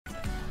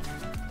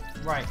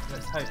Right,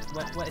 let's hope.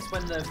 It's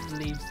when the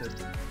leaves are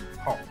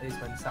pop is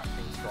when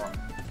saplings drop.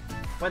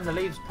 When the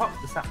leaves pop,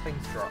 the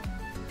saplings drop.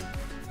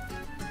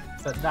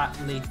 But that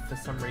leaf, for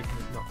some reason,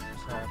 is not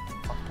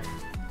popping.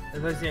 Are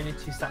those the only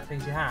 2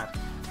 saplings you had?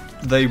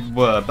 They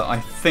were, but I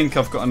think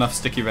I've got enough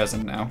sticky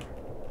resin now.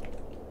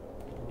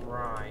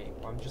 Right.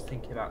 Well, I'm just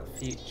thinking about the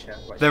future.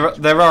 Like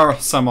There are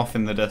some off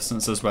in the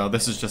distance as well.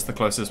 This is just the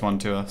closest one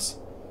to us.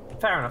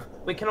 Fair enough.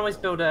 We can always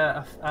build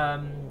a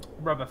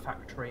rubber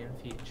factory in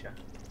future.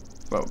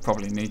 Well,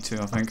 probably need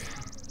to, I think.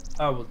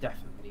 Oh, we'll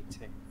definitely need to.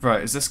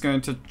 Right, is this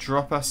going to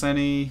drop us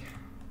any...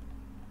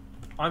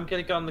 I'm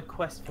going to go on the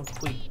quest for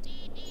wheat.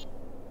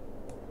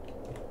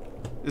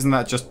 Isn't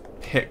that just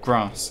hit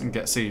grass and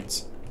get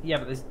seeds?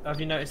 Yeah, but have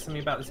you noticed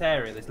something about this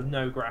area? There's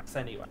no grass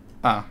anyway.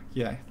 Ah,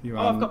 yeah, you Oh,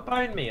 are. I've got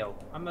bone meal.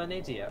 I'm an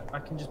idiot. I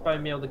can just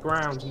bone meal the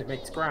ground and it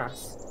makes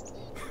grass.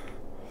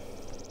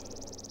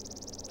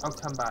 I'll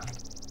come back.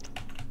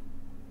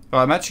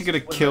 Right, I'm actually gonna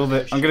kill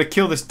I'm gonna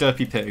kill this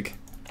derpy pig.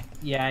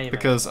 Yeah, you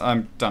because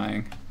I'm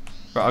dying.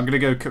 Right, I'm gonna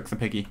go cook the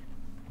piggy.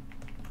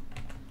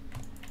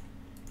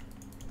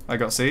 I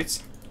got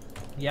seeds.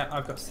 Yeah,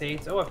 I've got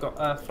seeds. Oh, I've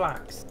got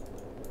flax.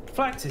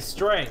 Flax is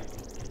string.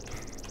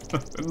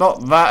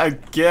 Not that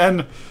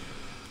again.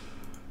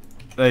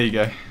 There you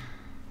go.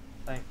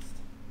 Thanks.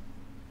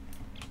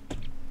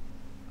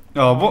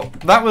 Oh, what?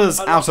 That was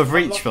out of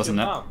reach, lost wasn't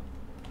your it? mum.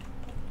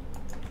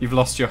 You've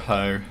lost your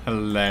hoe.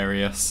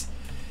 Hilarious.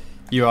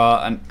 You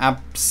are an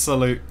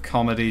absolute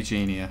comedy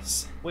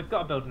genius. We've got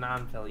to build an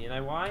anvil. You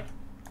know why?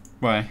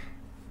 Why?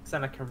 So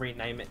then I can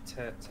rename it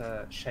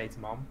to Shade's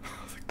mom.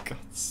 Oh, for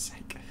God's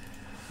sake.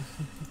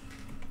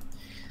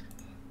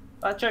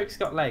 That joke's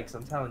got legs,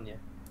 I'm telling you.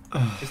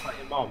 Just like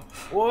your mom.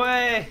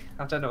 Oi!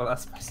 I don't know what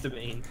that's supposed to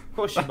mean. Of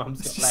course your mom's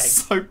It's got legs.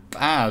 just so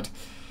bad.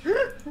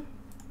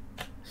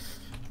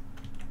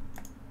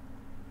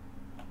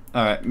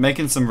 Alright,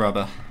 making some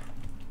rubber.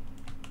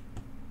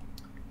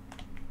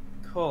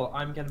 Cool,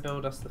 I'm going to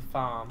build us the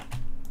farm.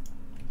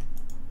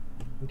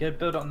 I'm going to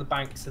build it on the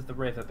banks of the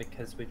river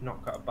because we've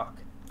not got a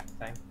bucket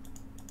thing.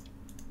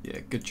 Yeah,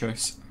 good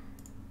choice.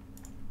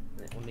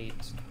 It will need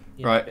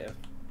a Right. bit of...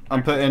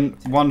 I'm putting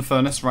one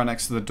furnace right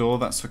next to the door.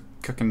 That's for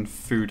cooking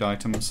food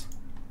items.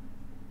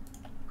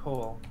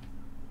 Cool.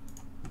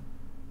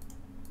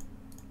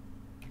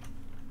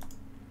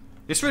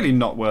 It's really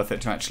not worth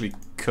it to actually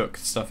cook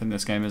stuff in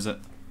this game, is it?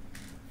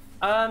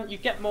 You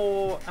get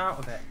more out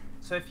of it.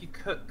 So if you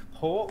cook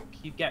pork,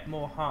 you get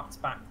more hearts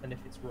back than if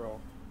it's raw.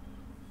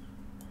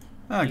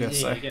 I guess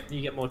so.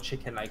 You get more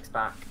chicken legs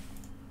back.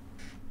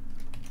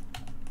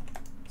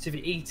 So if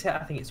you eat it,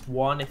 I think it's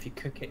 1. If you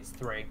cook it, it's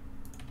 3.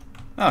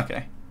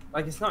 Okay.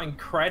 Like, it's not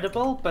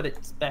incredible, but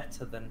it's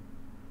better than...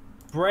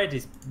 Bread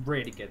is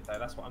really good, though.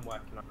 That's what I'm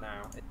working on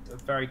now. It's a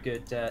very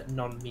good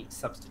non-meat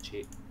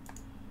substitute.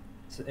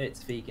 So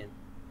it's vegan.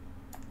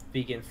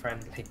 Vegan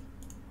friendly.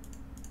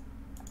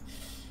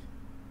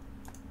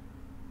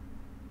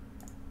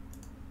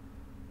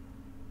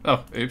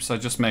 Oh, oops, I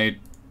just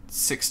made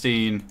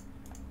 16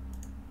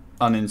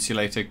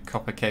 uninsulated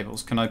copper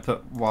cables. Can I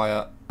put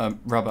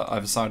rubber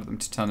either side of them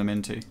to turn them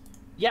into?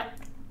 Yep.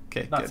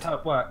 Okay, That's good. how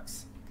it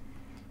works.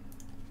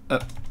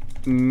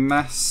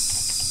 Macerator.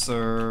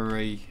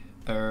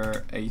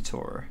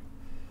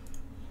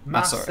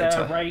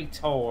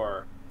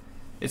 Macerator.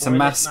 It's a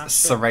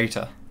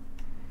macerator.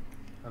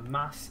 A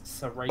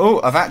macerator.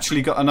 Oh, I've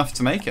actually got enough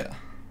to make it.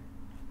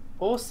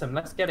 Awesome,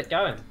 let's get it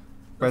going.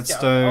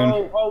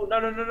 Redstone. Oh,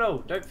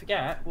 no. Don't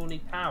forget, we'll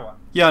need power.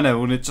 Yeah, I know.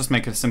 We'll just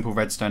make a simple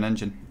redstone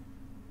engine.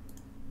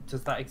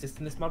 Does that exist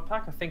in this mod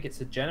pack? I think it's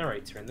a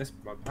generator in this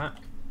mod pack.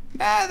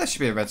 Nah, there should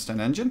be a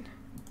redstone engine.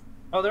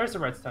 Oh, there is a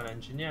redstone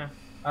engine, yeah.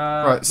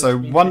 Right, so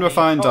one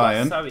refined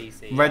iron, so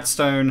easy,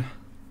 redstone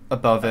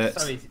above it,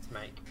 so easy to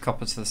make.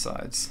 copper to the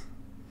sides.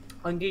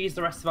 I'm going to use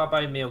the rest of our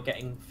bone meal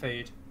getting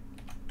food.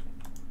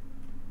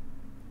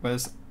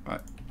 Right.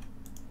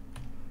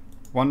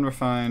 One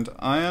refined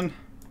iron,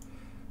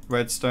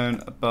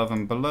 redstone above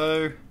and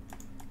below,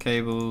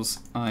 cables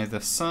either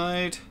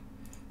side,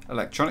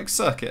 electronic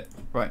circuit.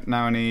 Right,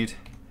 now I need...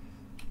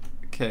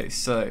 Okay,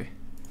 so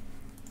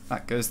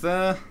that goes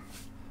there.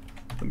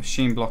 The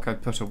machine block I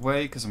put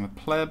away because I'm a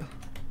pleb.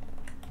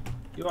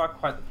 You are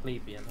quite the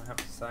plebeian, I have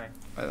to say.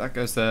 Right, that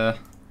goes there.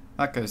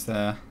 That goes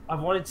there.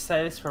 I've wanted to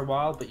say this for a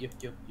while, but you're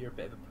a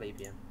bit of a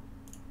plebeian.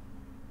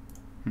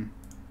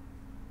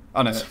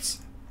 Oh no,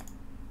 that's...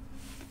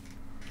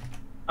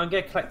 I'm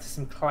going to collect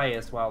some clay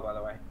as well, by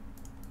the way.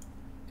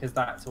 Because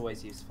that's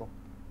always useful.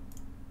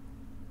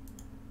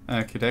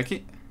 Okie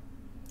dokie.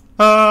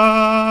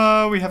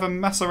 Ah, we have a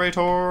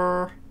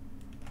macerator.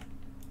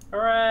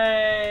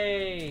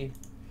 Hooray!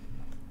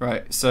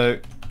 Right, so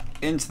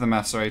into the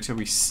macerator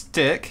we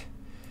stick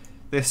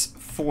this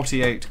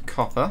 48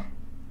 copper.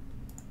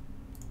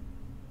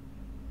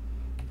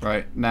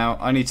 Right, now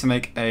I need to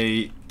make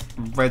a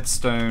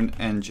redstone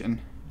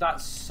engine.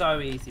 That's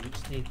so easy. We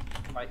just need,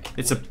 like...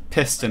 It's a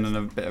piston and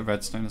a bit of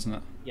redstone, isn't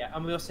it? Yeah,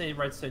 and we also need a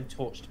redstone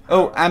torch to power.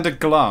 Oh, and a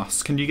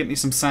glass. Can you get me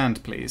some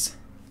sand, please?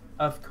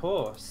 Of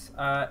course.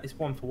 It's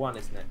 1 for 1,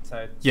 isn't it?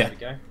 So Yeah. there we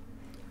go.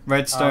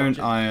 Redstone,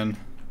 iron,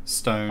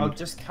 stone. I'll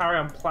just carry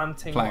on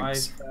planting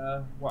planks.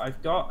 what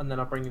I've got, and then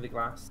I'll bring you the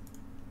glass.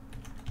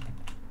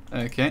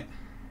 Okay.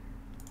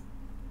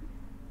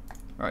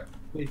 Right.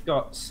 We've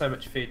got so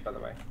much food, by the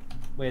way.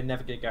 We're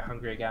never going to go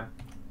hungry again.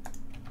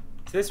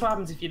 So this is what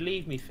happens if you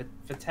leave me for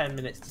 10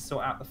 minutes to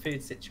sort out the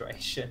food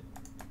situation.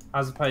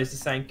 As opposed to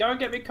saying, go and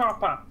get me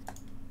copper.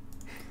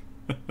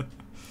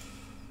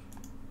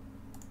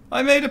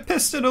 I made a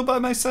piston all by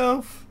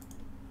myself.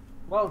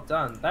 Well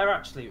done. They're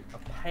actually a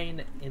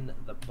pain in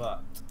the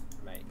butt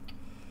to make.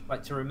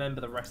 Like, to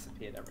remember the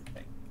recipe and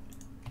everything.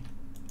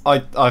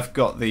 I've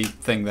got the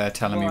thing there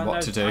telling me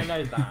what to do. I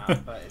know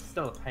that, but it's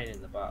still a pain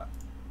in the butt.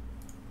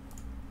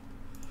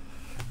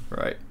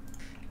 Right.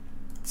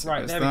 So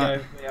right, there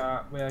we go.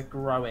 We are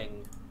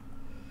growing.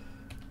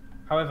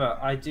 However,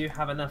 I do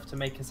have enough to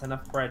make us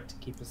enough bread to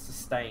keep us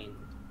sustained.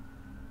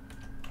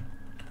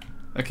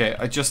 Okay,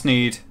 I just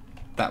need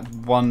that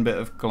one bit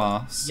of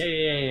glass.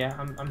 Yeah.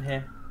 I'm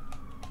here.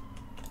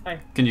 Hey.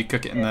 Can you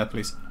cook it in there,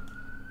 please?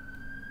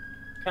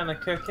 Can I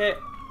cook it?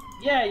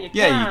 Yeah, you can.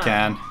 Yeah, you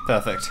can.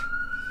 Perfect.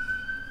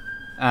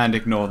 And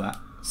ignore that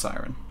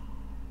siren.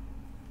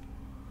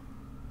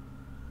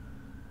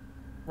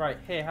 Right,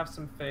 here, have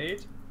some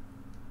food.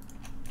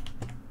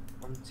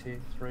 1, 2,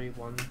 3,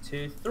 1,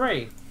 2,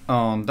 3.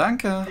 On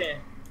danke.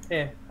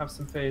 Here, have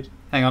some food.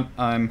 Hang on,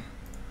 I'm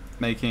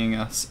making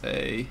us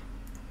a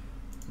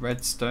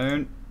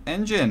redstone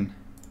engine.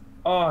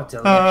 Oh,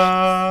 delicious.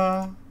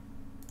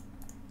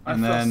 I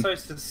feel so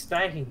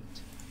sustained.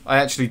 I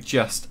actually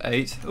just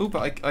ate. Oh,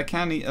 but I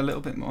can eat a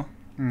little bit more.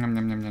 Nom,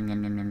 nom, nom, nom,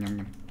 nom, nom, nom,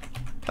 nom.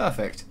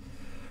 Perfect.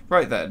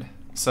 Right then,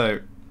 so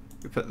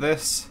we put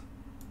this.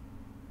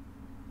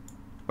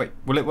 Wait,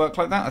 will it work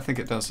like that? I think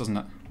it does, doesn't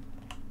it?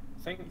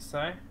 I think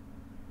so.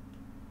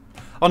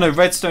 Oh no,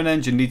 redstone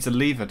engine needs a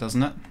lever,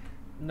 doesn't it?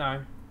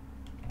 No.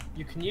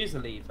 You can use a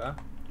lever,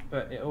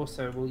 but it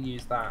also will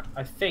use that.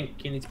 I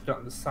think you need to put it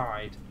on the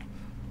side.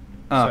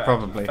 Ah, so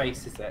probably. It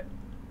faces it.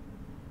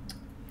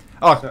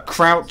 Oh, So,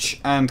 crouch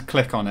and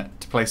click on it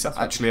to place it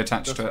actually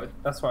attached to it.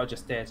 That's what I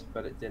just did,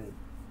 but it didn't.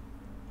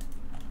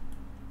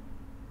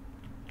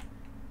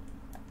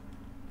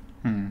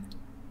 Hmm.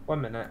 1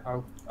 minute,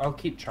 I'll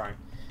keep trying.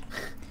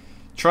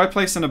 Try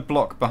placing a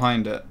block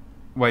behind it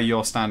where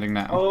you're standing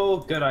now. Oh,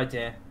 good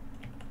idea.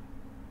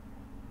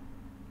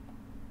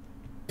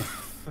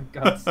 For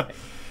God's sake.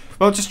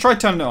 Well, just try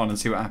turning it on and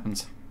see what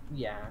happens.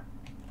 Yeah.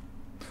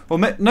 Well,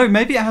 no,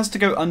 maybe it has to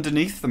go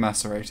underneath the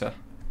macerator.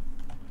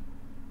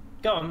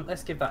 Go on,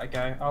 let's give that a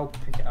go. I'll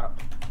pick it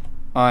up.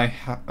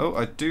 Oh,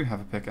 I do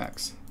have a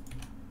pickaxe.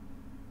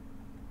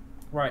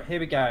 Right, here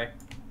we go.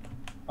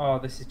 Oh,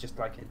 this is just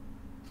like a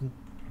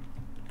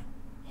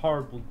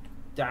horrible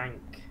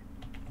dank.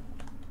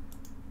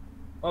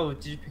 Oh,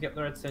 did you pick up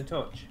the redstone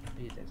torch?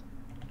 Oh, you did.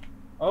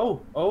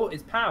 Oh,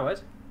 it's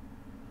powered.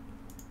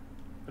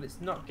 But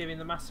it's not giving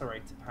the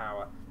macerator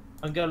power.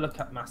 I'm going to look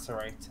up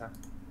macerator.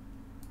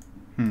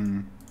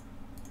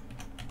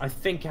 I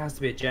think it has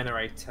to be a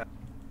generator.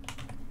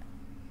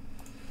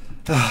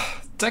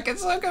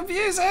 Tekkit's so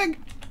confusing!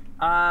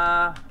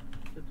 A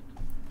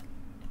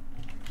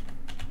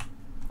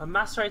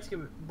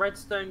macerator,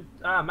 redstone,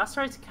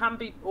 macerator can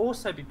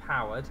also be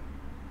powered.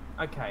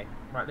 Okay,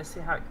 right, let's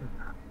see how it can.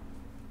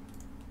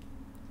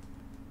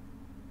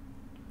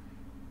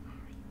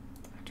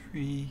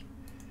 Battery.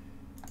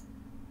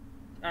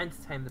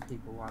 Entertain the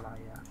people while I.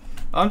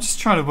 I'm just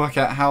trying to work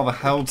out how the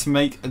hell to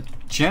make a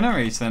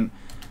generator.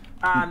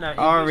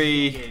 No,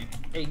 RE.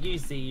 it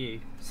used ZU,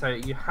 so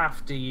you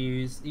have to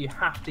use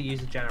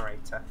a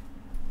generator.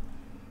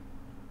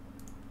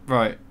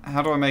 Right,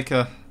 how do I make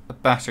a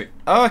battery?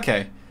 Oh,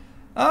 okay.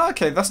 Oh,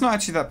 okay, that's not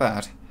actually that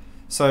bad.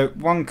 So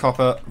 1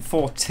 copper,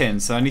 4 tin.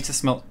 So I need to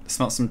smelt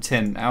some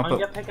tin now. I'm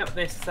gonna pick up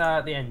this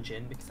the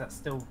engine because that's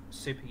still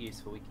super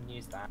useful. We can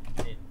use that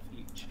in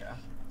future.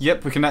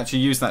 Yep, we can actually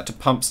use that to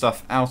pump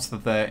stuff out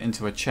of there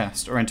into a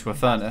chest or into a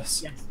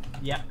furnace. Yes.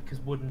 Yeah, because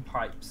wooden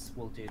pipes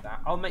will do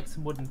that. I'll make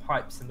some wooden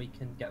pipes and we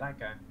can get that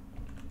going.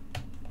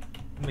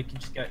 And we can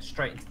just go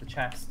straight into the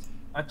chest.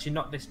 Actually,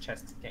 not this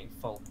chest, it's getting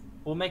full.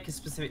 We'll make a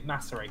specific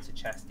macerator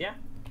chest, yeah?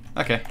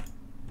 Okay.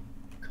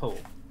 Cool.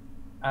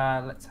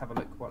 Let's have a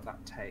look what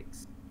that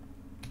takes.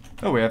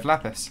 Oh, we have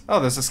lapis. Oh,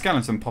 there's a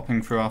skeleton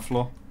popping through our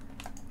floor.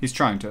 He's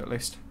trying to, at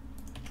least.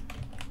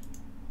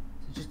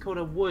 It's just called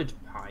a wood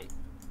pipe.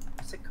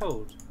 What's it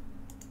called?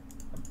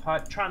 A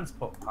pipe,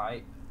 transport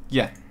pipe.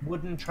 Yeah.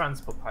 Wooden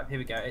transport pipe. Here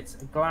we go. It's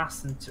a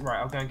glass and right.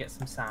 I'll go and get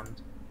some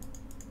sand.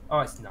 Oh,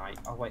 it's night.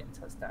 I'll wait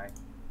until it's day.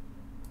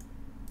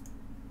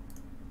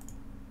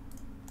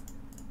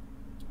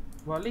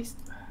 Well, at least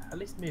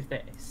move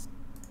this.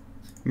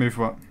 Move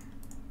what?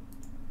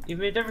 You've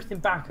moved everything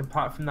back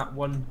apart from that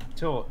one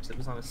torch that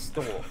was on a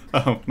stalk.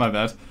 Oh, my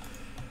bad.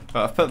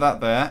 But I've put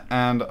that there,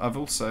 and I've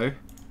also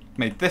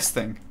made this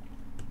thing.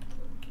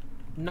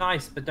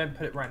 Nice, but don't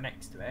put it right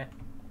next to it.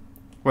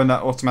 Won't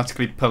that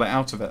automatically pull it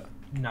out of it?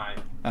 No.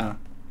 Oh.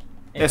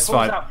 It It's pulls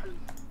fine. out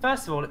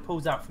first of all, it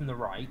pulls out from the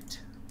right.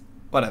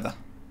 Whatever.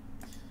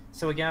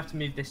 So we're going to have to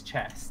move this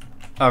chest.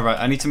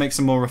 Alright, I need to make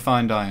some more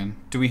refined iron.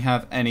 Do we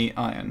have any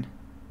iron?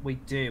 We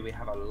do. We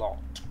have a lot.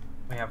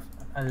 We have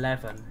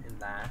 11 in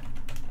there.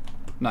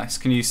 Nice.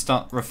 Can you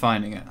start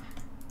refining it?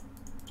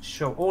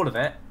 Sure. All of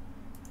it?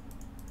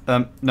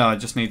 No, I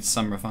just need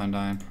some refined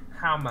iron.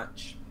 How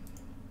much?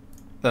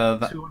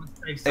 A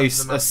A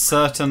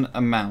certain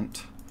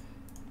amount.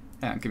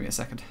 Hang on, give me a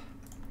second.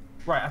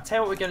 Right, I'll tell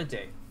you what we're going to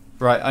do.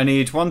 Right, I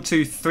need 1,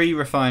 2, 3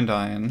 refined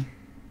iron.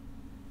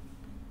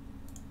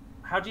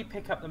 How do you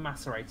pick up the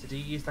macerator? Do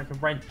you use like a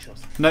wrench or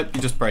something? Nope,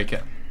 you just break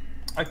it.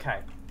 Okay.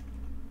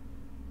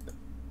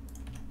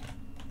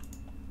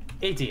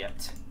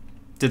 Idiot.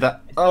 Did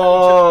that?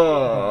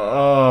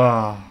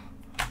 Oh.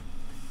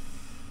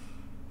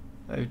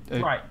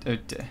 Right. Oh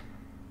dear.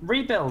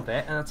 Rebuild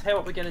it, and I'll tell you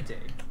what we're going to do.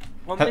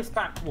 On this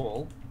back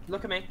wall,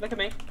 look at me, look at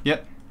me.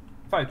 Yep.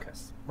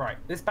 Focus. Right,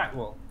 this back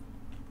wall.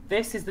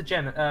 This is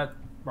the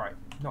right,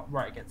 not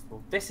right against the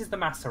wall. This is the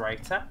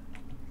macerator.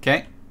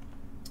 Okay.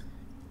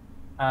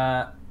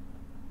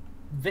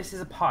 This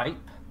is a pipe.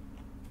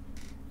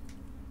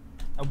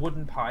 A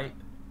wooden pipe.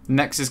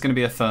 Next is going to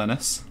be a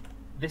furnace.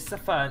 This is a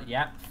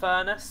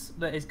furnace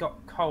that has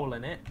got coal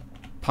in it.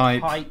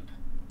 Pipe.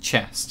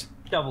 Chest.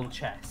 Double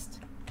chest.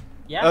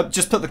 Yeah.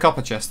 Just put the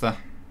copper chest there.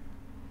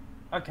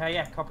 Okay,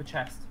 yeah, copper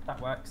chest.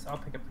 That works. I'll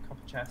pick up the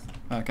copper chest.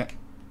 Okay.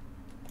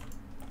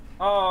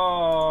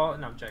 Oh,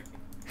 no, I'm joking.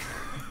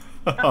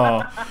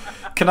 Oh.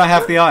 Can I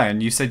have the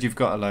iron? You said you've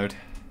got a load.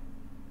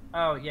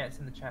 Oh, yeah, it's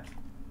in the chest.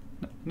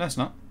 No, it's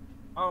not.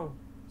 Oh,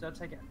 did I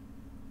take it?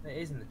 It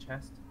is in the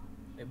chest.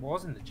 It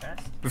was in the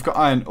chest. We've got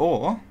iron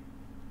ore.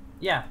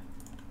 Yeah.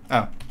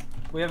 Oh.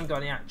 We haven't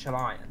got any actual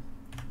iron.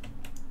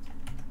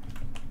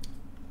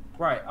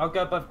 Right, I'll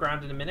go above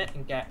ground in a minute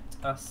and get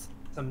us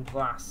some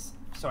glass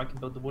so I can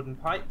build the wooden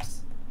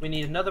pipes. We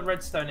need another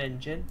redstone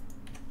engine.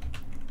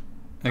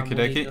 Okie And we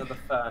need dokie. another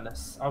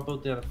furnace. I'll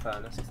build the other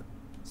furnace. It's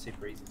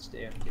super easy to do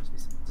and it gives me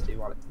something to do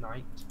while it's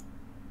night.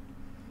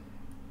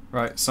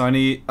 Right, so I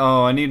need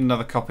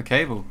another copper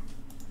cable.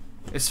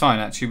 It's fine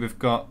actually, we've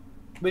got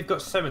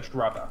so much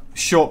rubber.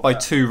 short by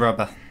 2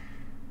 rubber.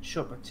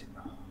 Short by 2.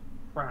 Oh,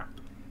 crap.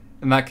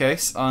 In that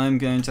case, I'm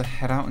going to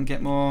head out and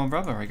get more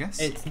rubber, I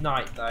guess. It's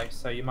night though,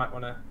 so you might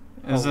want to.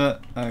 Is it?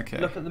 Okay.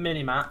 Look at the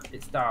mini map.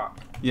 It's dark.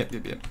 Yep.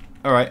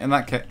 Alright, in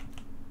that case.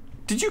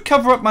 Did you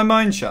cover up my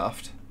mine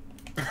shaft?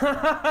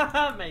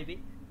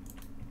 Maybe.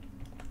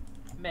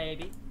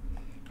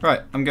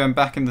 Right, I'm going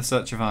back in the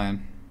search of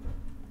iron.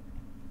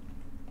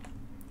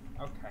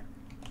 Okay.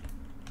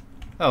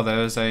 Oh,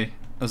 there's a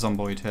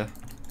zomboid here.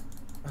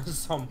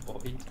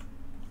 Zomboid.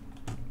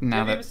 Now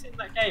Have you ever seen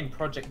that game,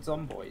 Project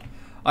Zomboid?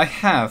 I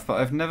have,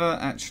 but I've never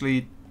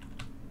actually.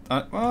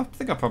 Well, I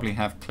think I probably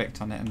have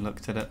clicked on it and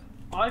looked at it.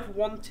 I've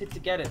wanted to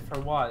get it for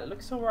a while. It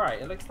looks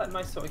alright. It looks like a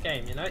nice sort of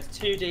game, you know? It's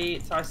 2D,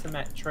 it's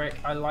isometric.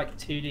 I like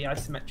 2D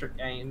isometric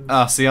games.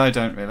 Ah, see, I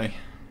don't really.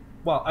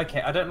 Well,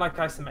 okay, I don't like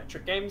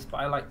isometric games, but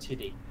I like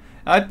 2D.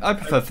 I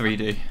prefer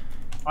 3D.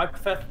 I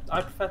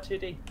prefer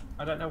 2D.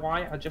 I don't know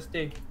why, I just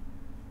do.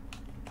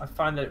 I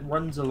find that it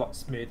runs a lot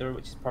smoother,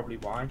 which is probably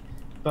why.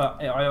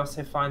 But I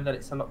also find that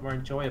it's a lot more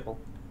enjoyable.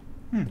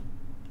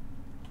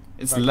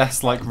 It's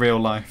less like real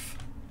life.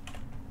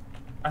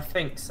 I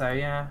think so,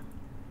 yeah.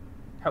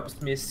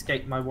 Helps me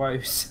escape my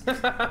woes.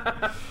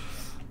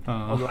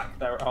 Or lack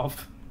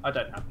thereof. I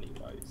don't have any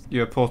woes.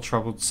 You're a poor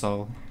troubled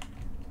soul.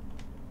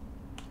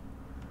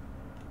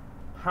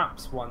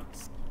 Perhaps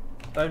once.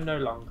 Though no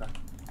longer.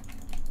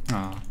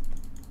 Ah.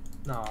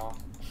 No.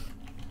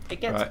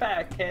 It gets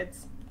better,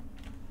 kids.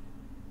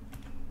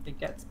 It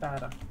gets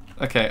better.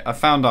 Okay, I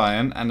found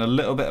iron, and a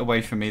little bit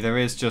away from me there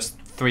is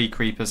just 3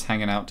 creepers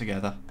hanging out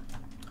together.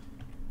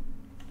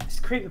 It's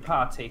a creeper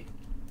party.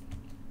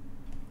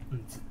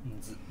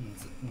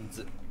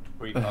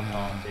 Creeper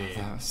party.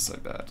 That was so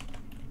bad.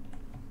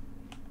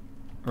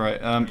 Right,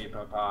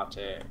 Creeper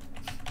party.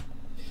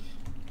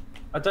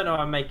 I don't know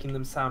why I'm making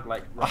them sound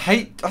like.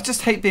 I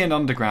just hate being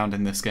underground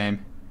in this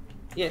game.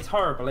 Yeah, it's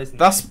horrible, isn't it?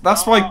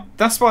 That's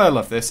why I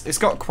love this. It's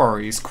got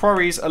quarries.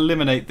 Quarries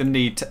eliminate the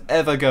need to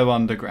ever go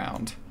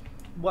underground.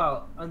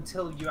 Well,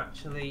 until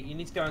you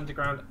need to go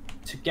underground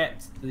to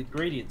get the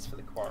ingredients for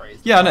the quarries.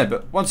 Yeah, I know,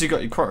 but once you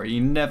got your quarry,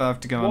 you never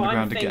have to go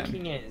underground again. What I'm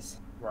thinking is,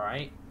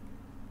 right,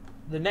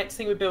 the next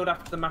thing we build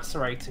after the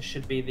macerator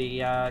should be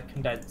the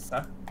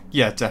condenser.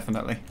 Yeah,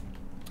 definitely.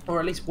 Or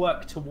at least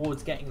work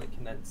towards getting the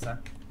condenser.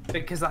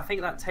 Because I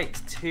think that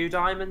takes 2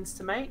 diamonds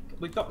to make.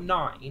 We've got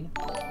 9.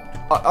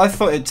 I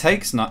thought it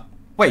takes 9.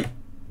 Wait,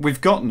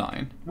 we've got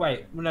 9.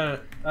 Wait, no,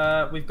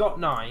 we've got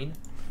 9.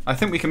 I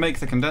think we can make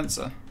the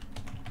condenser.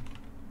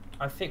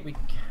 I think we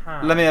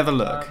can. Let me have a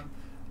look.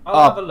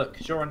 I'll have a look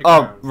because you're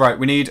underground. Oh, right.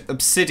 We need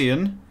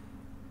obsidian,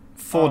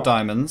 4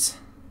 diamonds.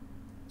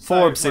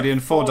 4 obsidian,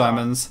 4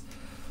 diamonds.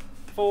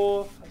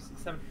 4, 5,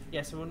 6, 7.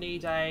 Yeah, so we'll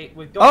need a.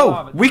 We've got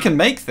lava. We can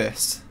make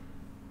this.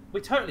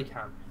 We totally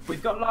can.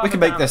 We've got lava. We can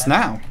make this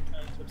now.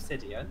 To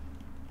obsidian.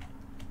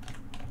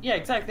 Yeah,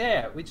 exactly.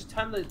 Yeah, we just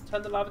turn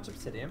the lava to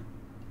obsidian.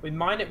 We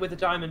mine it with a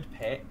diamond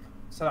pick,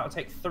 so that'll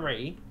take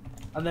 3.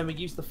 and then we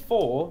use the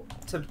 4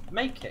 to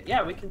make it.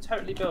 Yeah, we can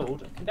totally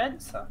build a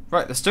condenser.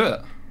 Right, let's do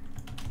it.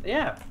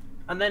 Yeah,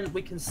 and then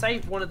we can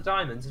save one of the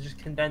diamonds and just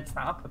condense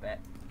that up a bit.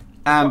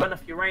 And We've got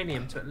enough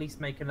uranium to at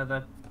least make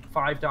another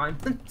 5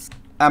 diamonds.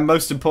 And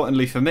most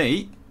importantly for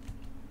me,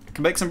 I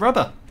can make some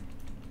rubber.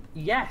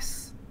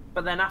 Yes,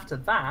 but then after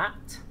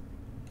that,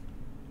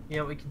 you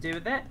know what we can do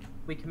with it?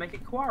 We can make a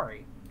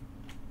quarry.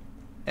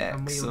 Excellent.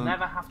 And we will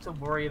never have to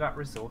worry about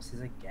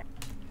resources again.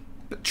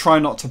 But try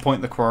not to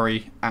point the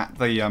quarry at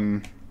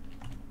the,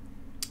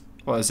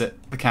 what is it?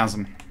 The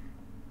chasm.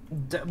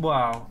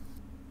 Well,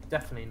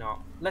 definitely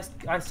not.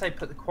 I say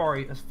put the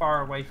quarry as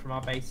far away from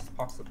our base as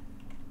possible.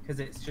 Because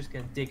it's just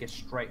going to dig a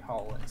straight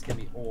hole and it's going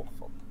to be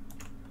awful.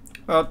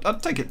 Well,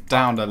 I'd take it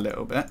down a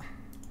little bit.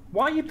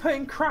 Why are you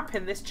putting crap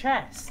in this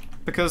chest?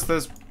 Because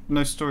there's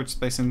no storage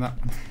space in that.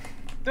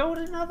 Build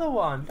another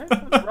one. Don't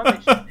put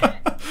rubbish in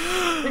it.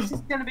 This is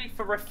going to be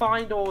for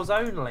refined ores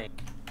only.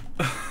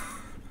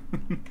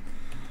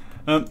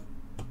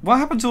 What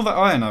happened to all that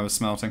iron I was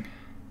smelting?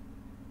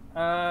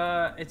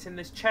 It's in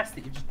this chest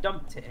that you just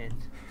dumped it in.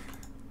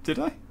 Did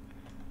I?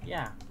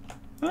 Yeah.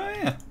 Oh,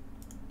 yeah.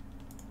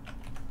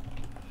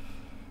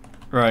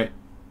 Right.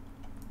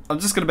 I'm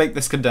just going to make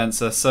this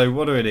condenser, so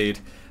what do I need?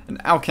 An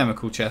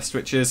alchemical chest,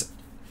 which is...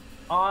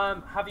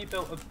 Have you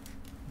built a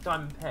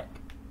diamond pick?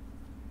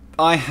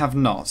 I have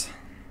not.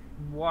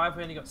 Why have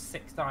we only got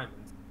 6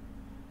 diamonds?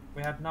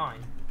 We had 9.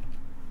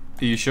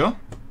 Are you sure?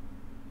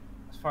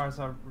 As far as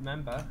I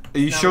remember. Are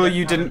you sure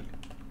you didn't...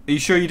 Are you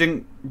sure you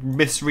didn't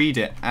misread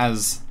it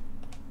as...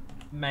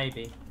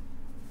 Maybe.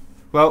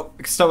 Well,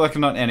 I can start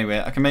working on it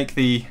anyway. I can make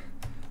the...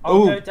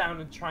 I'll go down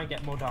and try and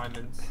get more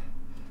diamonds.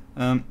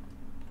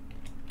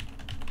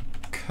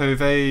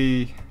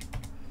 Covalence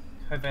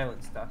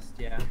dust,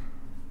 yeah.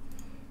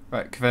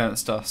 Right,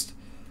 covalence dust.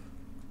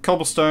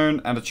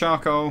 Cobblestone and a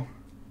charcoal.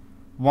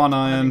 1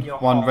 iron,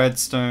 1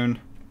 redstone,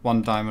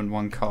 1 diamond,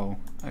 1 coal.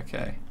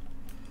 Okay.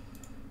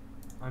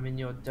 I'm in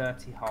your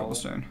dirty hole.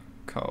 Cobblestone,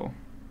 coal.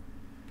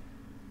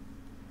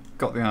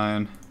 Got the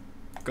iron.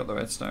 Got the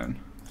redstone.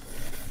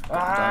 Got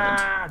the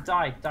diamond.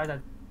 Die.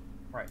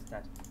 Right, it's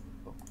dead.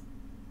 Cool.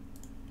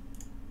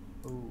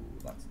 Ooh,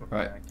 that's not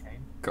Right. where I came.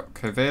 Got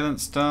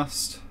covalence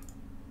dust.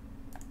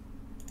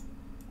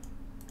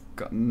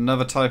 Got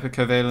another type of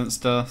covalence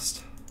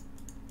dust.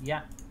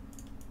 Yeah.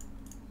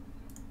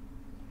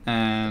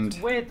 And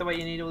It's weird the way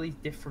you need all these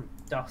different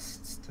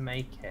dusts to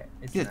make it,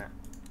 isn't it?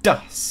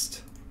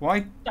 dust.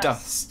 Why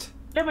dust?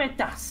 No way,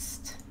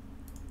 dust.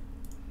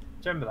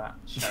 Do you remember that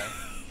show?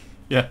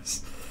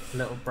 Yes.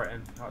 Little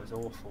Britain. That was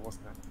awful,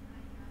 wasn't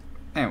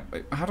it? Anyway,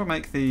 wait, how do I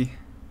make the... It's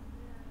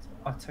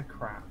utter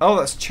crap. Oh,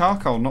 that's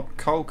charcoal, not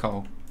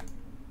coal.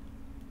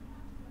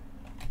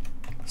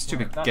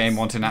 Stupid Right, game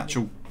wanting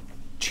actual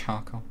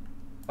charcoal.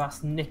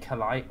 That's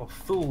Nicolite, or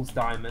Fool's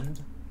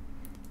Diamond.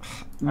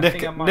 I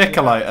think I might be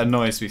Nicolite right.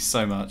 annoys me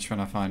so much when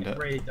I find It it.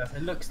 really does.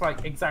 It looks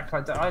like exactly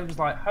like that. I was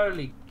like,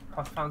 holy,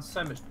 I found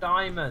so much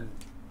diamond.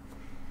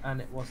 And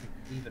it wasn't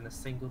even a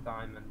single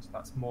diamond.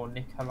 That's more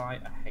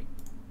Nicolite. I hate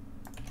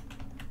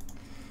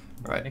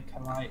more Right.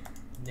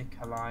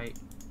 Nicolite.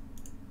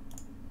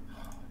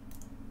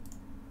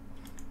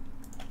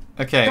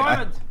 Okay.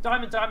 Diamond.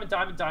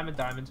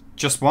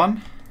 Just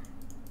one?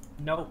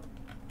 Nope.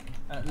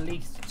 At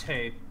least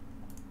 2.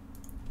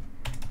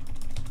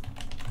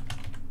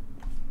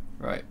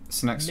 Right.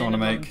 So next I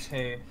Minimum want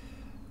to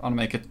 2.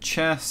 make a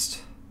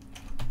chest,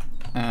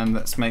 and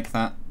let's make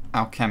that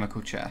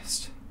alchemical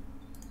chest.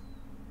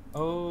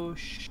 Oh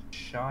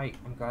shite!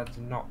 I'm glad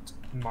to not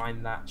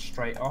mine that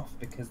straight off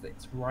because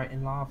it's right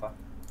in lava.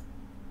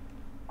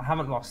 I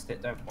haven't lost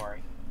it. Don't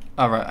worry.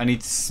 Alright, I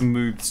need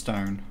smooth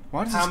stone.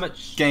 Why does How this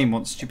much? game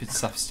want stupid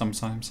stuff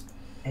sometimes?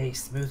 Hey,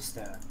 smooth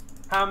stone.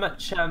 How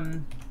much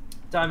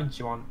diamonds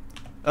do you want?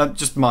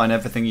 Just mine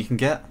everything you can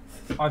get.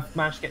 I've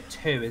managed to get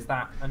 2. Is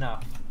that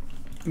enough?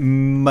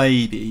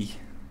 Maybe.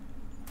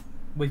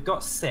 We've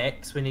got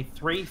 6. We need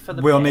 3 for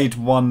the. We'll pit. need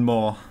 1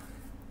 more.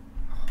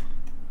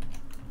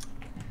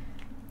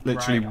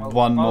 Literally Right,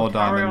 one more I'll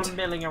carry diamond. on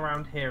milling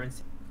around here and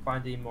see if I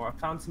can find any more. I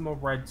found some more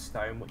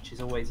redstone, which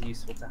is always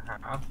useful to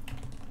have.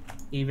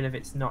 Even if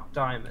it's not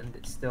diamond,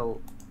 it's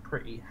still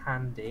pretty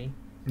handy.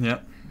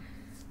 Yep.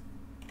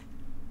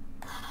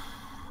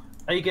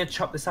 Are you going to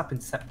chop this up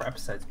into separate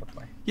episodes, by the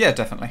way? Yeah,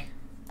 definitely.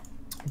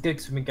 Good,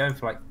 because we've been going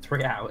for like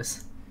 3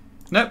 hours.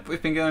 Nope,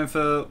 we've been going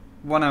for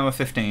 1 hour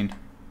 15.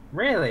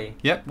 Really?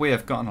 Yep, we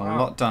have gotten a Wow.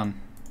 lot done.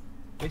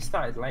 We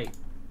started late.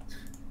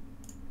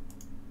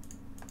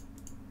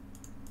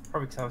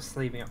 Probably because I was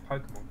sleeving up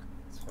Pokemon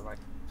cards for like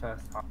the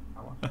first half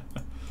hour.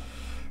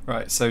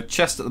 Right, so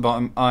chest at the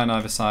bottom, iron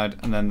either side,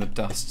 and then the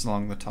dust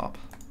along the top.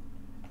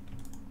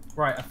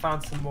 Right, I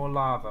found some more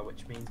lava,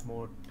 which means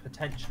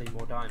potentially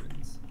more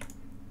diamonds.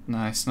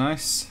 Nice,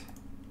 nice.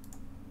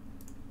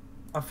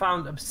 I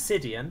found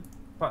obsidian,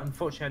 but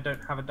unfortunately I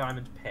don't have a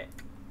diamond pick.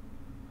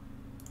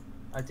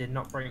 I did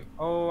not bring...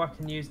 Oh, I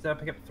can use the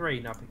pick up 3,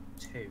 now pick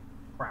 2.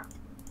 Crap.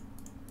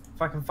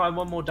 If I can find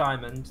 1 more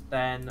diamond,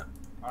 then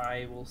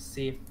I will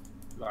see if...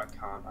 No, I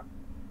can't. I've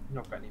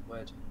not got any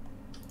wood.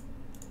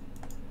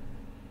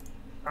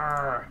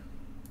 Arrgh.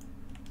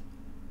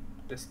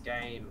 This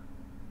game.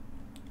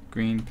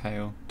 Green,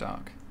 pale,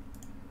 dark.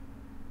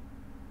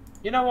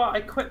 You know what?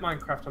 I quit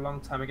Minecraft a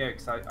long time ago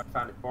because I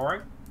found it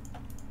boring.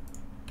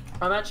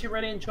 I'm actually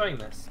really enjoying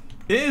this.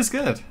 It is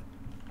good.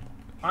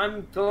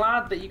 I'm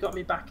glad that you got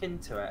me back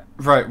into it.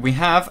 Right, we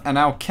have an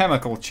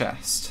alchemical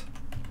chest.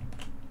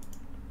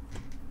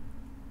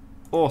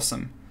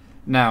 Awesome.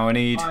 Now I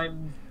need.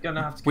 I'm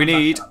gonna have to. We come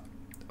back need up.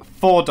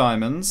 4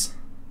 diamonds,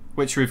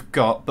 which we've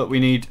got, but we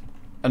need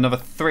another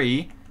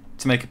 3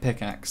 to make a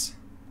pickaxe.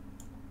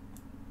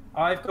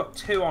 I've got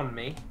 2 on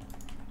me.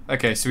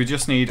 Okay, so we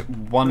just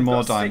need one We've more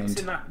got 6 diamond.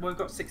 in that, we've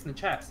got 6 in the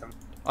chest.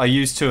 I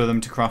used 2 of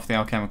them to craft the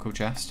alchemical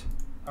chest.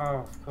 Oh,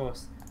 of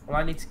course. Well,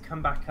 I need to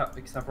come back up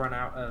because I've run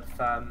out of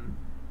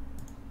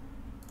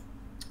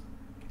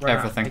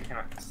Everything.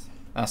 pickaxe.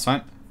 That's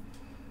fine.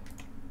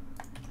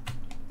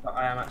 But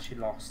I am actually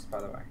lost, by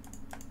the way.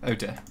 Oh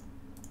dear.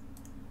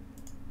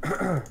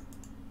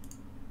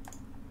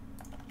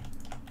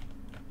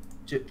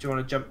 Do you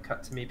want to jump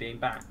cut to me being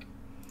back?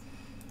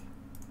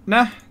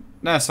 Nah,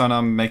 it's fine.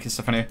 I'm making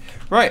stuff anyway.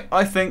 Right,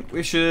 I think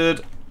we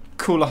should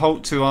call a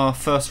halt to our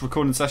first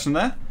recording session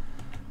there.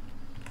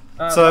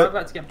 So I'd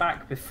like to get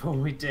back before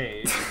we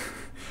do.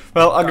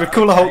 Well, I'm going to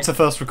call a okay. halt to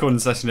first recording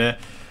session here.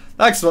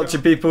 Thanks for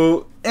watching,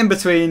 people. In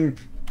between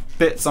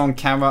bits on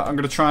camera, I'm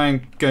going to try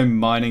and go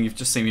mining. You've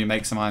just seen me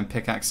make some iron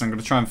pickaxe. I'm going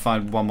to try and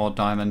find one more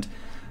diamond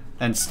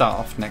and start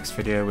off next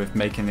video with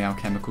making the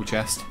alchemical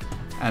chest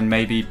and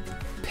maybe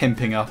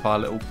pimping up our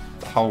little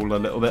hole a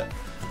little bit.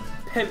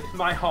 Pimp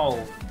my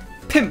hole.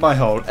 Pimp my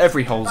hole.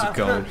 Every hole's a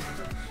gold.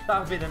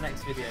 That'll be the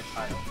next video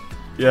title.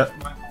 Yeah.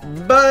 Pimp my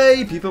hole.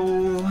 Bye,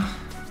 people.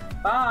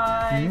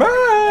 Bye.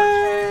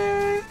 Bye.